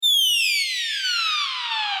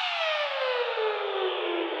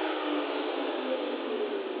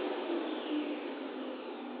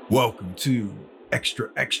Welcome to Extra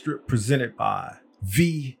Extra presented by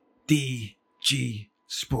VDG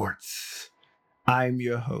Sports. I'm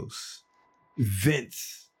your host,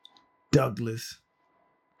 Vince Douglas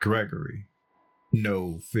Gregory.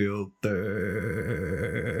 No filter.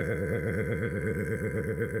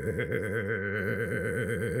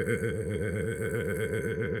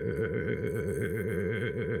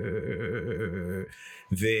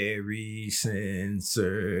 Very censored.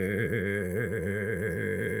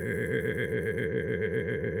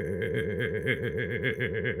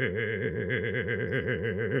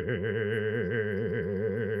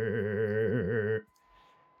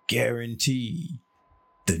 Guarantee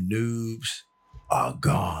the noobs are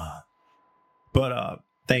gone. But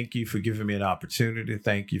thank you for giving me an opportunity.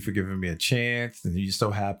 Thank you for giving me a chance. And you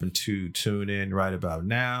so happen to tune in right about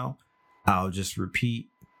now. I'll just repeat.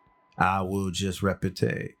 I will just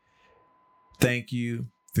repeat. Thank you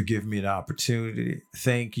for giving me an opportunity.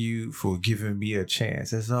 Thank you for giving me a chance.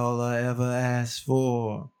 That's all I ever asked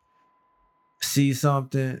for. See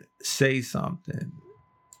something, say something.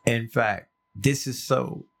 In fact, this is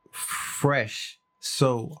so fresh,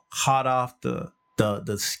 so hot off the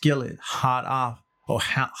skillet, hot off or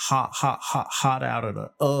hot out of the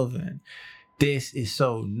oven. This is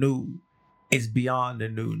so new. It's beyond the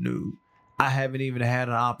new. I haven't even had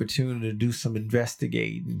an opportunity to do some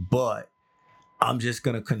investigating, but I'm just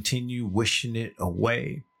going to continue wishing it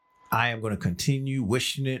away. I am going to continue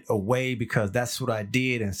wishing it away because that's what I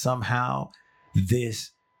did. And somehow this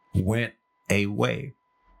went away.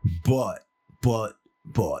 But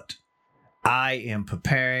I am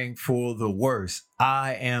preparing for the worst.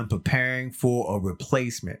 I am preparing for a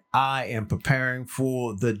replacement. I am preparing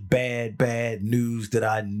for the bad news that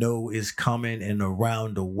I know is coming and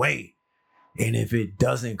around the way. And if it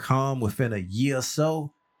doesn't come within a year or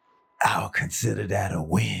so, I'll consider that a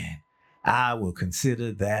win. I will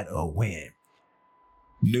consider that a win.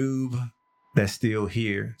 Noob that's still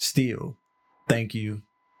here, thank you.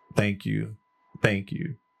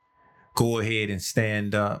 Go ahead and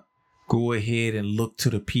stand up. Go ahead and look to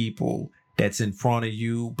the people that's in front of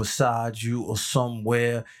you, beside you, or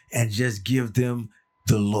somewhere, and just give them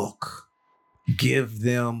the look. Give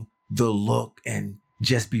them the look and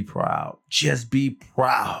just be proud. Just be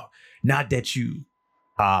proud. Not that you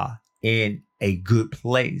are in a good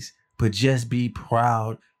place, but just be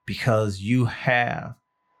proud because you have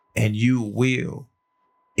and you will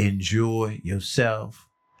enjoy yourself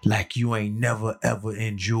like you ain't never ever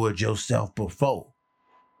enjoyed yourself before.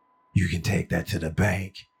 You can take that to the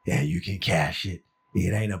bank and you can cash it.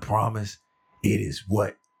 It ain't a promise. It is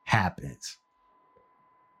what happens.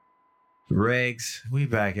 Regs, we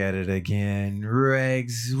back at it again.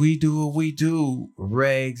 Regs, we do what we do.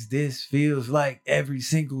 Regs, this feels like every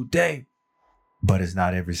single day. But it's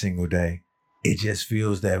not every single day. It just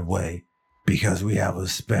feels that way because we have a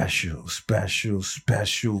special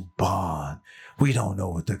bond. We don't know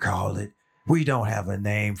what to call it. We don't have a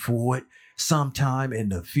name for it. Sometime in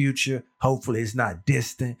the future, hopefully it's not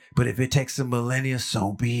distant, but if it takes a millennia,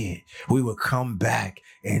 so be it. We will come back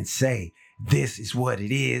and say, this is what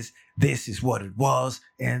it is, this is what it was,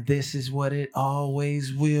 and this is what it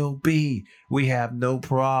always will be. We have no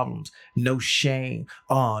problems, no shame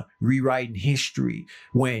on rewriting history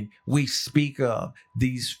when we speak of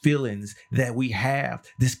these feelings that we have,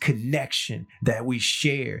 this connection that we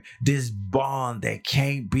share, this bond that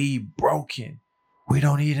can't be broken. We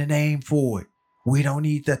don't need a name for it. We don't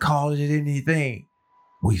need to call it anything.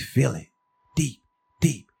 We feel it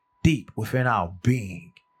deep within our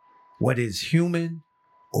being. Whether it's human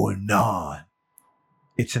or non,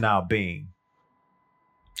 it's in our being.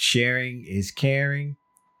 Sharing is caring,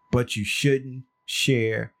 but you shouldn't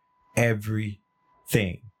share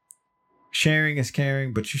everything. Sharing is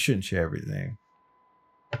caring, but you shouldn't share everything.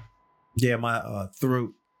 Yeah, my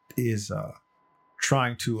throat is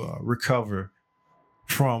trying to recover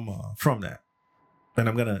from that, and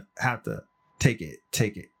I'm gonna have to take it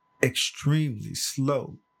extremely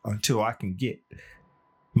slow until I can get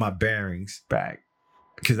my bearings back,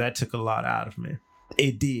 because that took a lot out of me.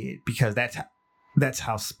 It did, because that's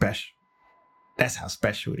how special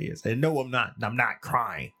it is. And no, I'm not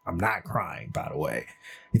crying, by the way.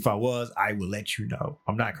 If I was, I will let you know.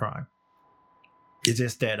 I'm not crying. It's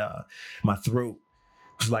just that my throat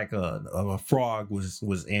was like a frog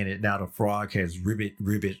was in it. Now the frog has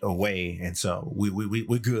ribbit away, and so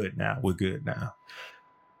we're good now. We're good now.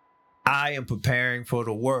 I am preparing for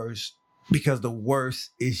the worst because the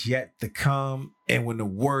worst is yet to come, and when the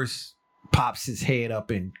worst pops his head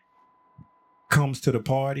up and comes to the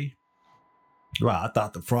party, well, I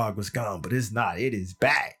thought the frog was gone, but it's not. It is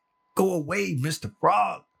back. Go away, Mr.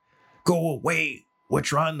 Frog. Go away. we're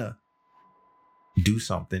trying to do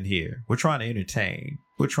something here. We're trying to entertain.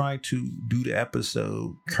 We're trying to do the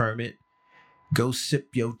episode. Kermit, go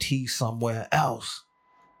sip your tea somewhere else.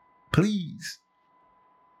 Please.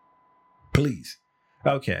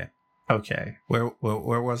 Okay. Where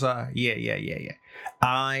was I? Yeah.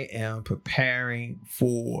 I am preparing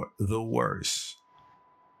for the worst.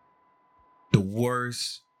 The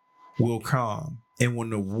worst will come. And when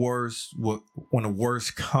the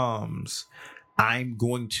worst comes, I'm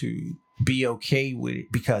going to be okay with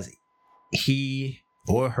it because he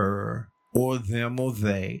or her or them or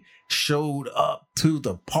they showed up to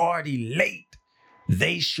the party late.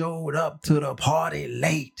 They showed up to the party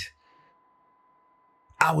late.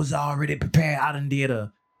 I was already prepared. I done did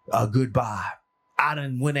a goodbye. I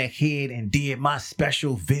done went ahead and did my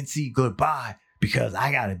special Vincey goodbye because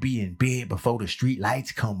I got to be in bed before the street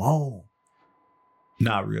lights come on.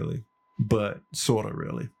 Not really, but sort of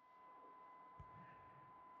really.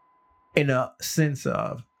 In a sense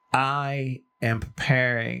of, I am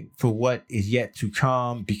preparing for what is yet to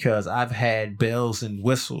come because I've had bells and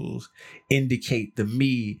whistles indicate to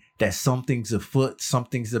me that something's afoot,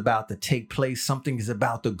 something's about to take place, something's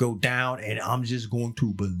about to go down, and I'm just going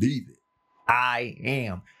to believe it. I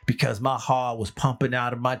am, because my heart was pumping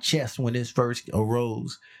out of my chest when this first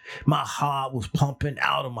arose. My heart was pumping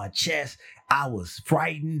out of my chest. I was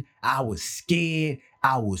frightened. I was scared.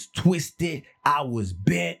 I was twisted. I was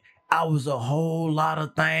bent. I was a whole lot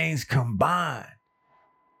of things combined,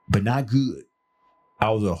 but not good.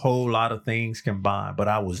 I was a whole lot of things combined, but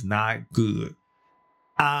I was not good.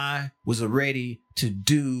 I was ready to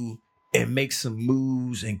do and make some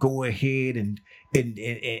moves and go ahead and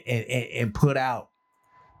put out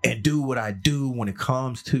and do what I do when it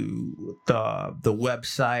comes to the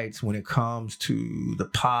websites, when it comes to the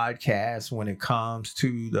podcast, when it comes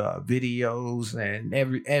to the videos and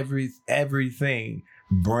everything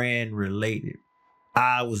brand related.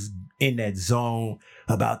 I was in that zone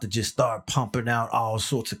about to just start pumping out all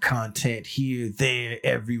sorts of content here, there,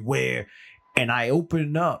 everywhere. And I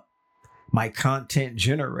opened up my content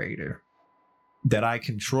generator that I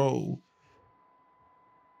control.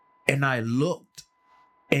 And I looked,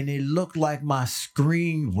 and it looked like my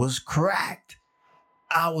screen was cracked.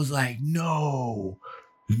 I was like, no,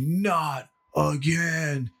 not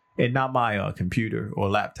again. And not my computer or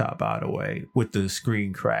laptop, by the way, with the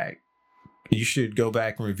screen crack. You should go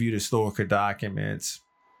back and review the historical documents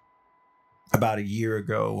about a year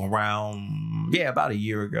ago, about a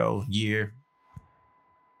year ago,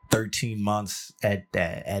 13 months at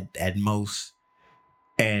most.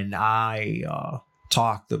 And I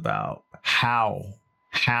talked about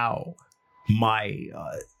how my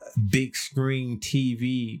big screen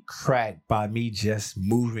TV cracked by me just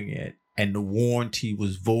moving it. And the warranty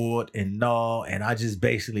was void and null. And I just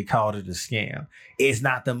basically called it a scam. It's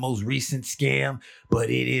not the most recent scam, but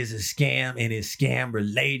it is a scam and it's scam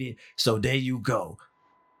related. So there you go.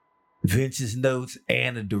 Vince's notes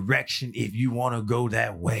and a direction if you want to go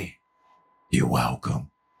that way. You're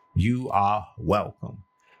welcome. You are welcome.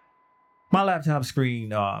 My laptop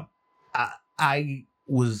screen, I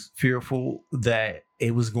was fearful that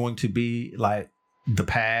it was going to be like the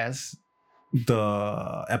past.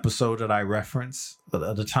 The episode that I referenced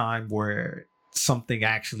at the time where something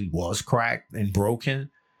actually was cracked and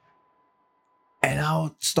broken. And I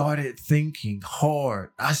started thinking hard.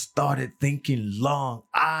 I started thinking long.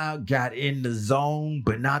 I got in the zone,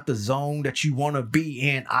 but not the zone that you want to be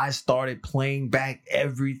in. I started playing back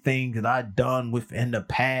everything that I'd done within the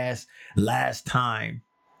past last time.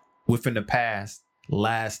 And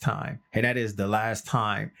that is the last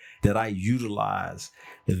time that I utilized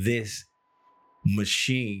this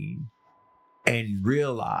machine and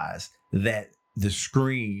realized that the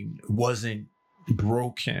screen wasn't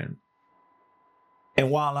broken. And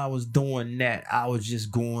while I was doing that, I was just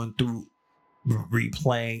going through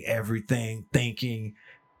replaying everything, thinking,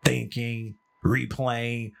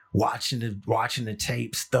 replaying, watching the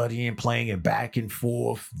tape, studying, playing it back and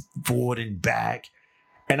forth, forward and back.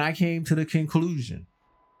 And I came to the conclusion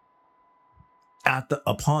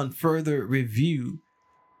upon further review,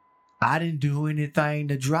 I didn't do anything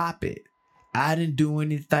to drop it. I didn't do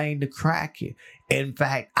anything to crack it. In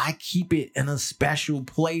fact, I keep it in a special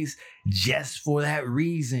place just for that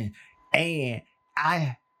reason. And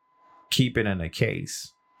I keep it in a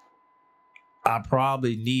case. I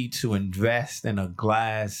probably need to invest in a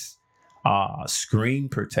glass screen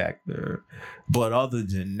protector. But other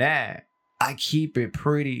than that, I keep it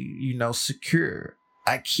pretty, secure.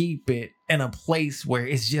 I keep it in a place where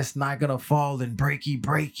it's just not gonna fall and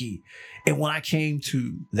breaky. And when I came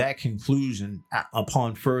to that conclusion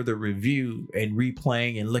upon further review and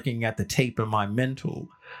replaying and looking at the tape in my mental,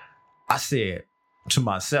 I said to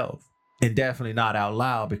myself, and definitely not out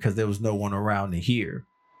loud because there was no one around to hear,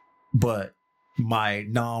 but my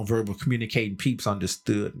nonverbal communicating peeps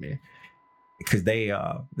understood me, because they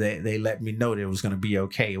let me know that it was going to be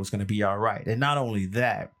okay. It was going to be all right. And not only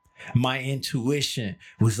that, my intuition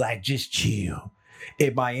was like, just chill.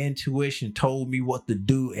 And my intuition told me what to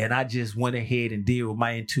do. And I just went ahead and did what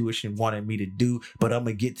my intuition wanted me to do. But I'm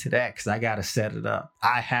going to get to that because I got to set it up.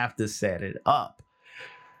 I have to set it up.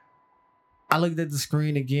 I looked at the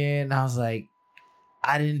screen again. I was like,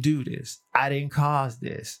 I didn't do this. I didn't cause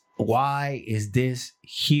this. Why is this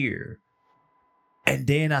here? And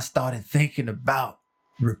then I started thinking about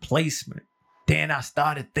replacement. Then I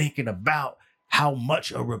started thinking about how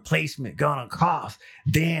much a replacement gonna cost.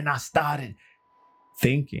 Then I started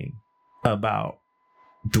thinking about,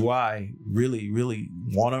 do I really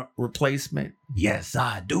want a replacement? Yes,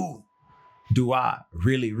 I do. Do I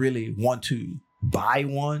really want to buy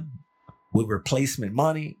one with replacement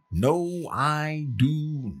money? No, I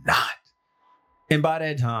do not. And by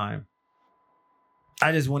that time,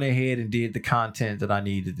 I just went ahead and did the content that I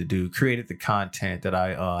needed to do, created the content that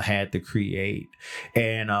I had to create,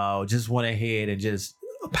 and just went ahead and just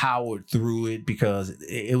powered through it because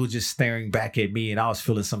it was just staring back at me and I was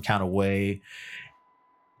feeling some kind of way.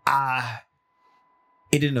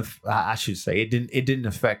 It didn't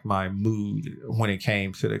affect my mood when it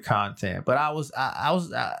came to the content, but I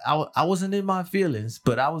wasn't in my feelings,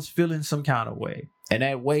 but I was feeling some kind of way. And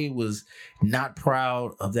that way was not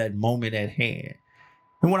proud of that moment at hand.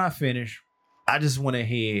 And when I finished, when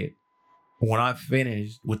I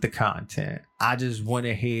finished with the content, I just went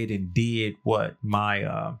ahead and did what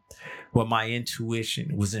my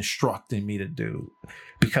intuition was instructing me to do,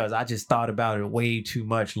 because I just thought about it way too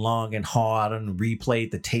much, long and hard, and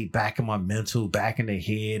replayed the tape back in my mental, back in the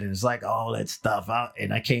head, and it's like all that stuff out.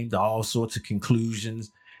 And I came to all sorts of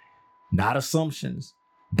conclusions, not assumptions,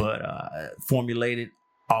 but formulated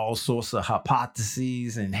all sorts of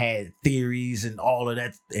hypotheses and had theories and all of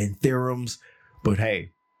that and theorems. But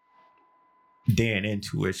hey, then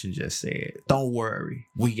intuition just said, don't worry,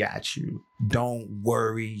 we got you. Don't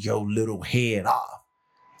worry your little head off.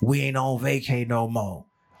 We ain't on vacay no more.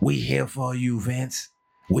 We here for you, Vince.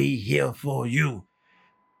 We here for you.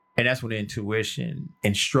 And that's when intuition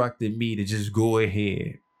instructed me to just go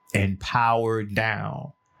ahead and power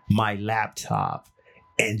down my laptop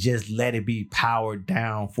and just let it be powered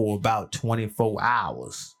down for about 24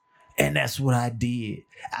 hours. And that's what I did.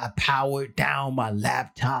 I powered down my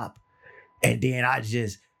laptop, and then I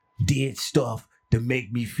just did stuff to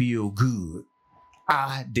make me feel good.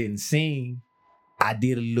 I didn't sing. I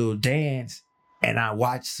did a little dance, and I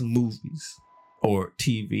watched some movies or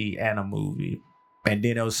TV and a movie. And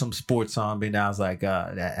then there was some sports on me, and I was like,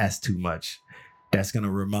 that's too much. That's going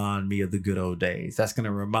to remind me of the good old days. That's going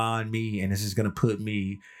to remind me, and this is going to put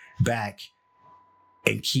me back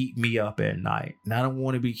and keep me up at night. And I don't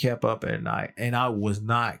want to be kept up at night. And I was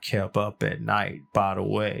not kept up at night, by the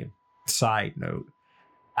way. Side note,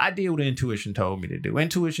 I did what intuition told me to do.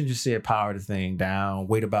 Intuition just said power the thing down,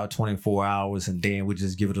 wait about 24 hours, and then we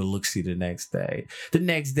just give it a look-see the next day. The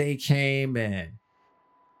next day came, and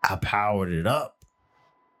I powered it up.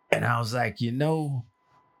 And I was like,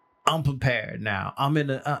 I'm prepared now. I'm in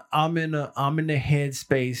the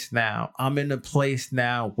headspace now. I'm in a place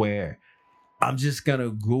now where I'm just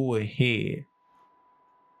gonna go ahead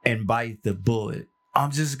and bite the bullet.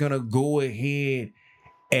 I'm just gonna go ahead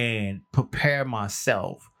and prepare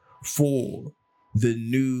myself for the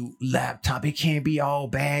new laptop. It can't be all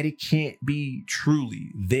bad. It can't be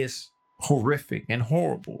truly this horrific and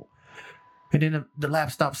horrible. And then the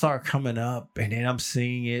laptop started coming up, and then I'm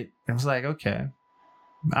seeing it, and I was like, okay.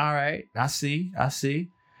 All right, I see.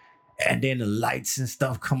 And then the lights and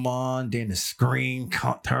stuff come on. Then the screen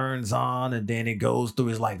turns on, and then it goes through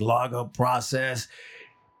its like log up process.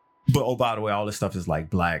 But oh, by the way, all this stuff is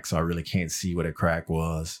like black, so I really can't see what a crack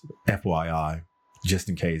was. FYI, just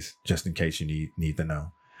in case you need to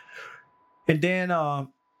know. And then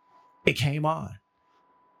it came on.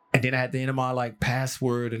 And then I had to enter my like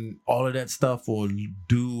password and all of that stuff, or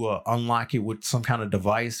unlock it with some kind of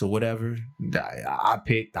device or whatever.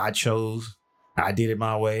 I chose, I did it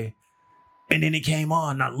my way. And then it came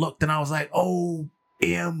on, and I looked, and I was like, OMG,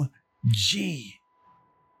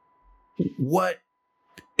 what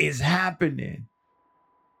is happening?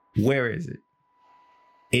 Where is it?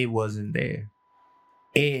 It wasn't there.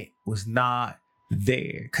 It was not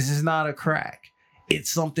there, because it's not a crack. It's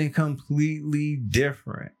something completely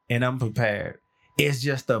different, and I'm prepared. It's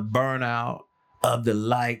just a burnout of the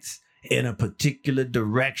lights in a particular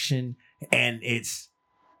direction, and it's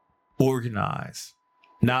organized.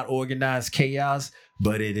 Not organized chaos,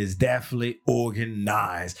 but it is definitely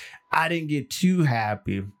organized. I didn't get too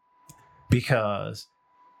happy because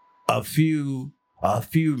a few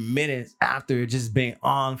minutes after it just being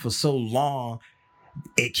on for so long,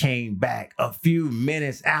 it came back. A few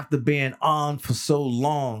minutes after being on for so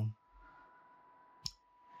long,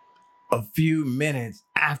 a few minutes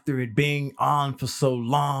after it being on for so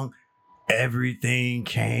long, everything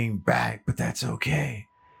came back. But that's okay.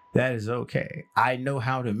 That is okay. I know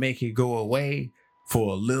how to make it go away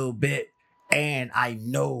for a little bit. And I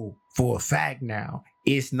know for a fact now,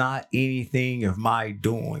 it's not anything of my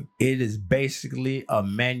doing. It is basically a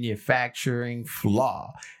manufacturing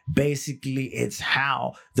flaw. Basically, it's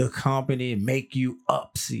how the company make you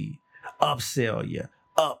upsell you,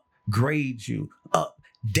 upgrade you,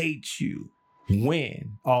 update you.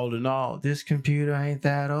 When, all in all, this computer ain't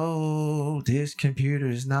that old. This computer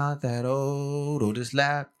is not that old. Or this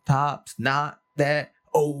laptop's not that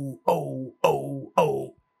old.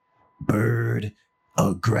 Bird,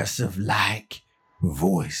 aggressive like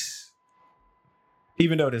voice.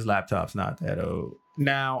 Even though this laptop's not that old,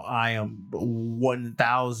 now I am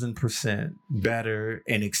 1000% better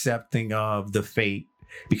and accepting of the fate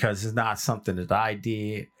because it's not something that I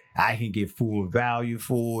did. I can get full value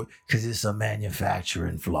for it because it's a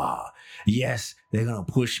manufacturing flaw. Yes, they're going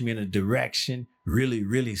to push me in a direction really,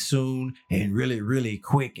 really soon and really, really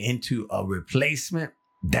quick into a replacement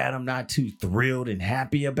that I'm not too thrilled and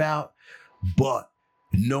happy about. But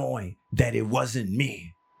knowing that it wasn't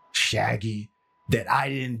me, Shaggy, that I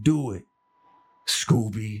didn't do it,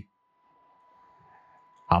 Scooby,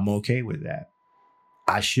 I'm okay with that.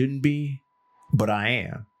 I shouldn't be, but I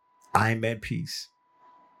am. I'm at peace.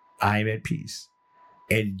 I'm at peace.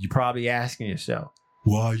 And you're probably asking yourself,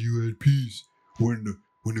 why are you at peace when the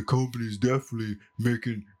company's definitely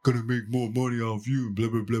gonna make more money off you, blah,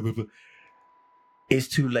 blah, blah, blah, blah. It's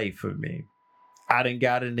too late for me. I done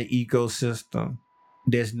got in the ecosystem.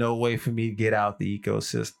 There's no way for me to get out the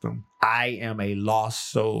ecosystem. I am a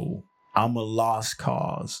lost soul. I'm a lost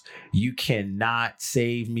cause. You cannot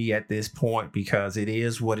save me at this point because it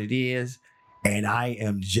is what it is. And I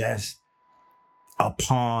am just a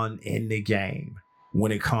pawn in the game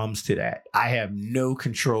when it comes to that. I have no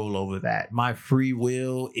control over that. My free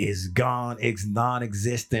will is gone. It's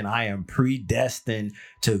non-existent. I am predestined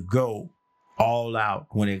to go all out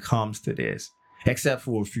when it comes to this, except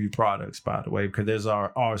for a few products, by the way, because there's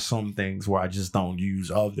are some things where I just don't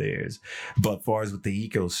use of theirs. But as far as with the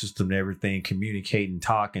ecosystem and everything, communicating,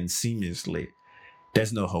 talking seamlessly,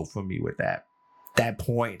 there's no hope for me with that. That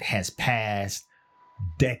point has passed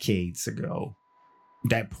decades ago.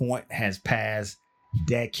 That point has passed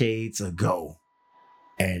decades ago.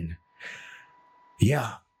 And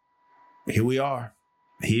yeah, here we are.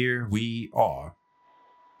 Here we are.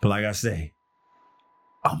 But like I say,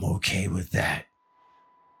 I'm okay with that.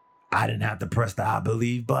 I didn't have to press the I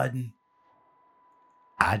believe button.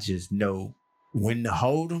 I just know when to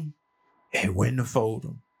hold them and when to fold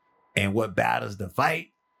them and what battles to fight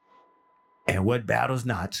and what battles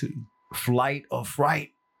not to. Flight or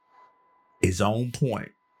fright is on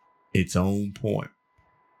point. It's on point.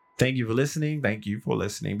 Thank you for listening. Thank you for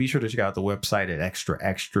listening. Be sure to check out the website at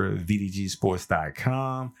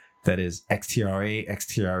extravdgsports.com. That is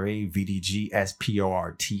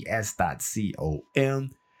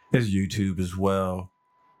xtravdgsports.com. There's YouTube as well.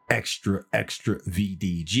 Extra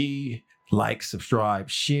VDG. Like, subscribe,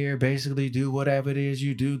 share. Basically, do whatever it is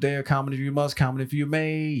you do there. Comment if you must, comment if you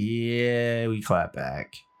may. Yeah, we clap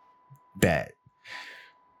back. Bet.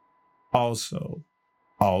 Also,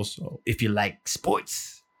 if you like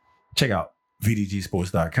sports, check out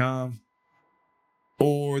vdgsports.com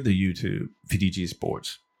or the YouTube VDG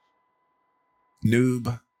Sports.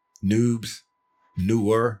 Noobs,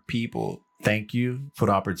 newer people, thank you for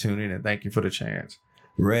the opportunity and thank you for the chance.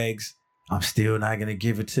 Regs, I'm still not going to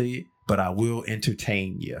give it to you, but I will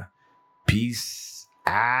entertain you. Peace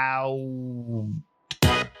out.